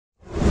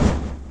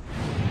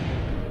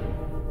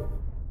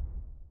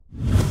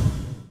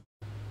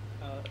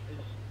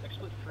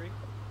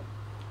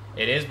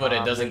It is, but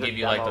it doesn't give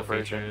you like the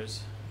version.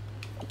 features.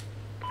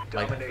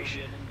 Like,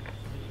 Domination.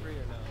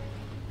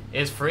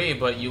 it's free,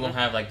 but you won't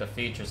have like the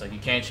features. Like you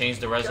can't change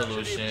the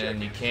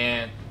resolution. You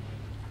can't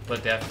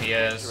put the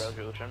FPS.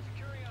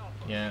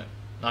 Yeah.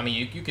 I mean,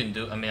 you can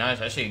do. I mean,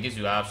 actually, it gives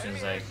you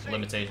options like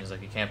limitations.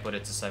 Like you can't put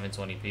it to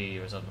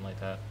 720p or something like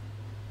that.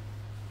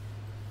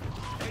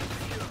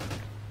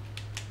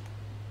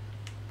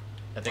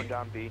 I think.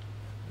 Down B.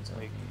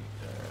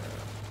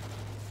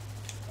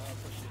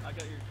 I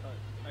got your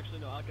cut. Actually,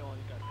 no, I'll go on.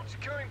 You got it.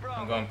 Securing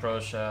Bravo. I'm going pro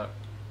shot.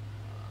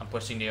 I'm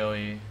pushing the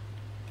OE.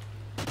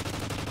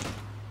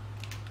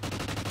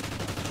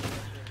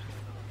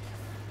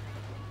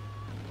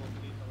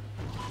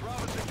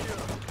 Bravo secure.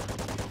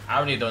 I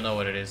really don't know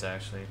what it is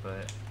actually,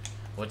 but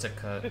what's a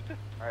cut?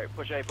 Alright,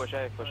 push A, push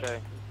A, push A. It's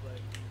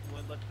like,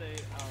 when, let's say,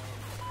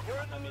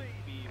 I'm in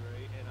B,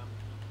 right, and I'm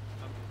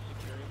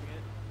securing it,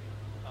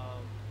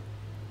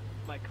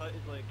 my cut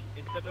is like,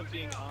 instead of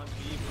being on B,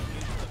 which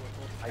means that we're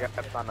both I got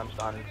stunned, I'm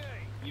stunned.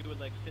 you would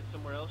like sit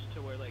somewhere else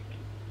to where like,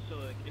 so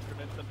like it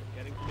prevents them from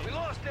getting to me. We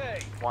lost A.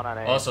 One on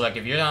A. Also, like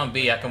if you're on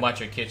B, I can watch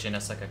your kitchen.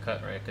 That's like a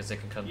cut, right? Because they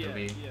can come Yeah, through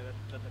B. yeah,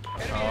 that's a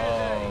cut.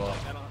 Oh.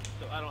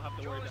 I don't have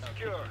to worry about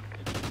Secure.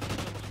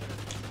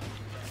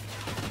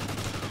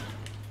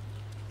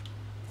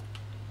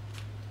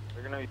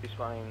 They're gonna be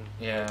spawning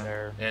Yeah. right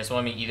there. Yeah, so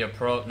I mean either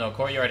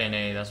courtyard and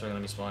A. That's where we're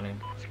gonna be spawning.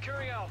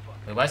 Securing Alpha.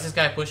 Wait, why is this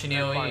guy pushing the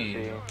They're OE? fine,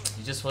 C.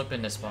 He's just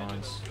flipping the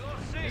spawns. We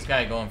lost C. This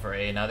guy going for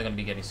A. Now they're gonna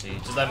be getting C.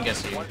 Just let him get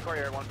C. One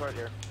courtyard, one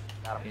courtyard.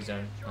 Got him. He's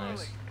done.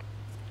 Nice.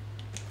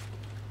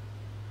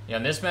 Yeah,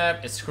 on this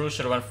map, it's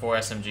crucial to run 4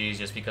 SMGs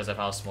just because of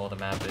how small the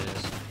map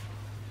is.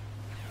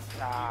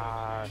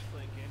 Ah,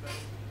 playing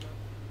Gamebattles.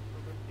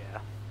 yeah.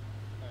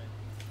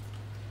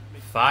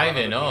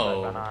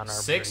 5-0,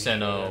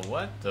 6-0.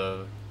 What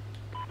the?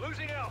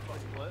 Losing Alpha.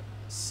 What?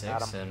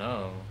 6-0. I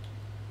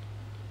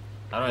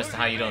don't understand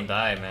how you don't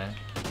die, man.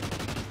 I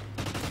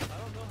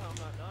don't know how I'm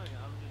not dying.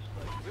 I'm just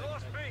like. We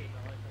lost B. I like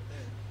right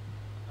there.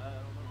 I don't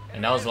know.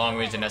 And that was long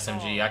range in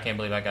SMG. I can't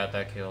believe I got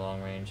that kill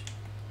long range.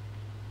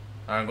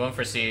 Alright, I'm going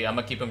for C. I'm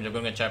gonna keep him. I'm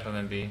gonna trap him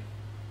in B.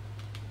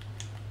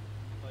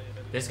 Oh, yeah,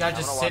 that'd be This guy's I'm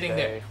just gonna sitting watch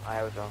there. A. I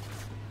have it though.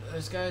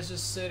 This guy's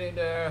just sitting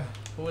there.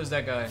 Who is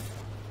that guy?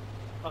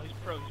 Oh, he's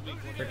pro. He's weak.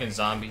 Freaking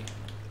zombie.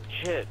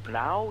 Shit,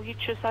 now he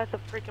just has to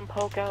freaking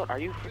poke out. Are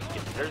you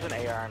freaking... There's an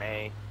AR and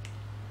A.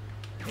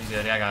 He's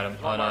good. I got him.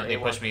 Oh no, they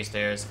pushed me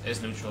stairs.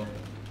 It's neutral.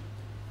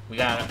 We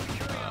gotta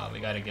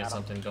get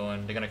something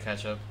going. They're gonna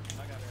catch up.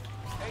 I got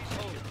it.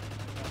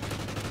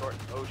 Short.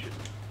 Oh shit.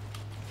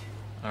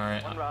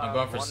 Alright, I'm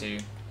going for C.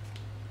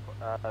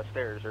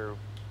 Stairs or...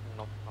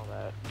 No, all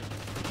that.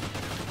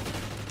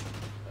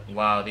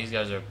 Wow, these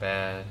guys are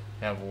bad.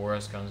 They have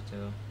worse guns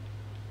too.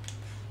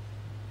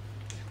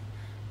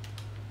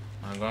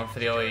 I'm going for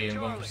the OE. I'm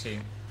going for C.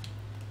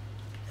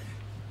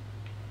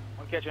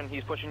 One kitchen,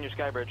 he's pushing your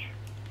sky bridge.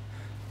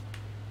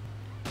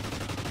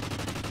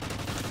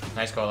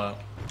 Nice call out.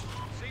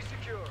 C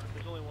secure.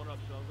 There's only one up,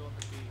 so I'm going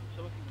for B.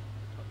 Someone can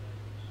cut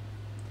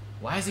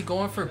that. Why is he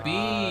going for B?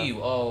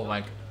 Oh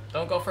my!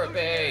 Don't go for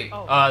B.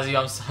 Oh. Oh, Z,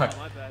 I'm sorry. Oh,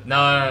 my bad. No.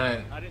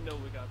 I didn't know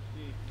we got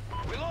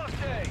C. We lost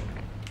A. I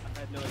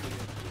had no idea.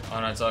 Oh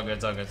no, it's all good.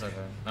 It's all good. It's all good.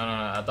 No.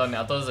 I thought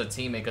it was a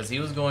teammate because he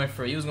was going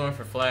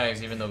for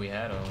flags even though we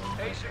had him.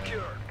 A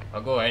secure.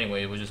 I'll go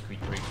anyway. We'll just recap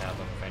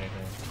him if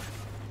anything.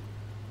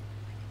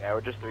 Yeah,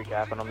 we're just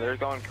 3-capping them. They're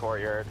going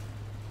courtyard.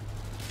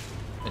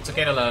 It's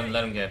okay to let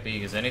him get B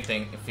because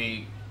anything if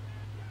he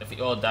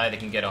all die they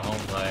can get a home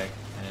flag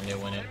and then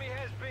they win it. Enemy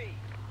has B.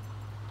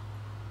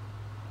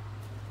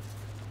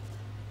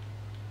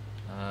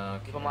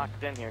 Keep them Okay.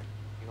 locked in here.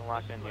 Keep them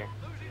locked in here.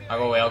 I'll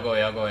go away.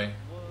 What?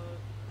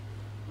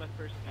 My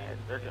first game. Yeah,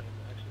 they're good.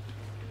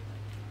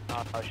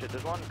 Actually, Oh shit,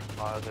 there's one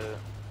closet.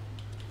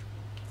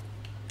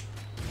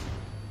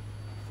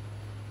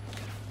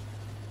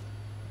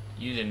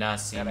 You did not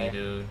see Yeah, me, man.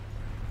 dude.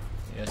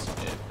 Yes, you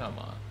did. Come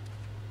on.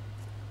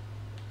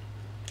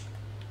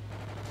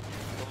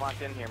 Keep them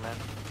locked in here, man.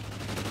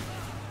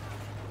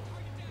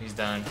 He's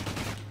done.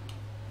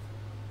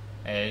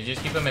 Hey,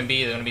 just keep him in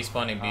B. They're gonna be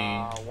spawning B.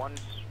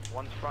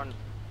 One's front.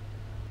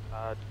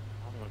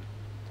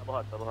 Double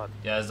hut, double hut.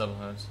 Yeah, it's double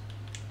heads.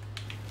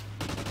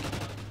 He's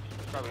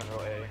probably gonna go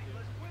A. Let's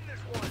win this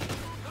one. Losing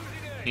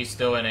A. He's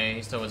still in A.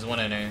 He still was one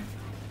in A. you guys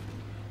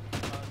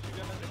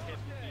have to camp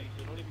B,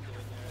 so don't even go in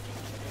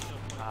there. There's no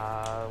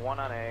point. One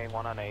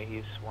on A.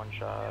 He's one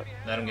shot.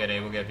 Let him get A.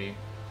 We'll get B.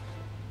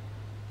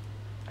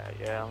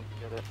 Yeah, I'll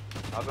get it.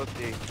 I'll go C.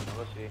 I'll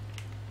go C.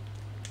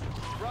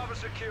 Bravo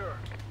secure.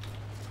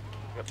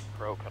 Yep,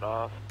 pro cut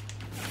off.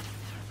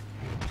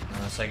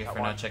 Second Got for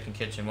one. not checking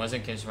kitchen.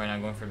 Wasn't kitchen right now.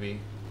 Going for B.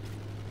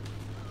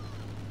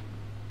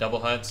 Double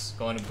huts.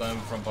 Going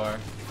from bar.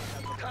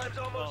 Time's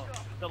almost Oh,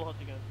 up. double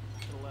hunt again.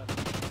 To the left.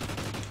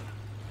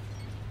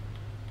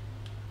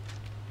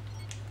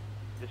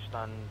 Just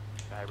stun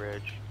sky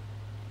bridge.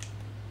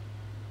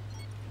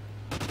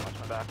 Watch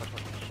my back. Watch my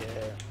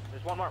shit.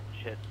 There's one more.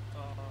 Shit.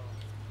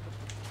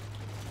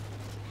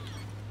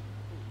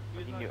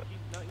 He's He not, knew it.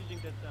 he's not using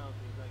dead sounds,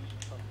 he's not using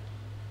toughness.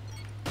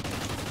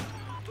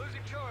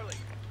 Losing Charlie.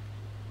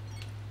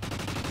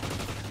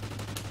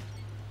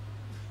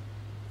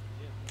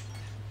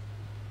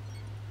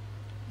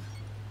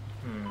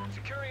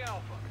 Securing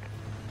Alpha.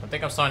 I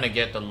think I'm starting to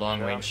get the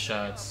long range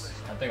shots.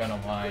 I think I know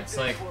why. It's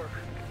like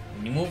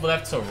when you move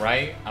left to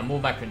right, I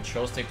move my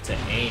control stick to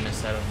aim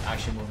instead of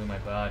actually moving my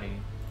body.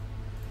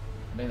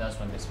 I think that's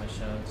why I miss my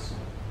shots.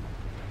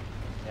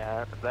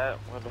 Yeah, that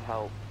would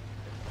help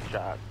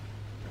shot.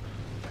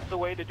 It's the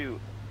way to do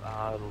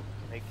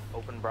make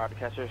open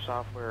broadcaster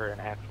software an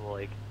actual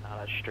like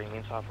not a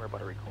streaming software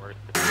but a record.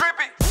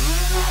 Trippy.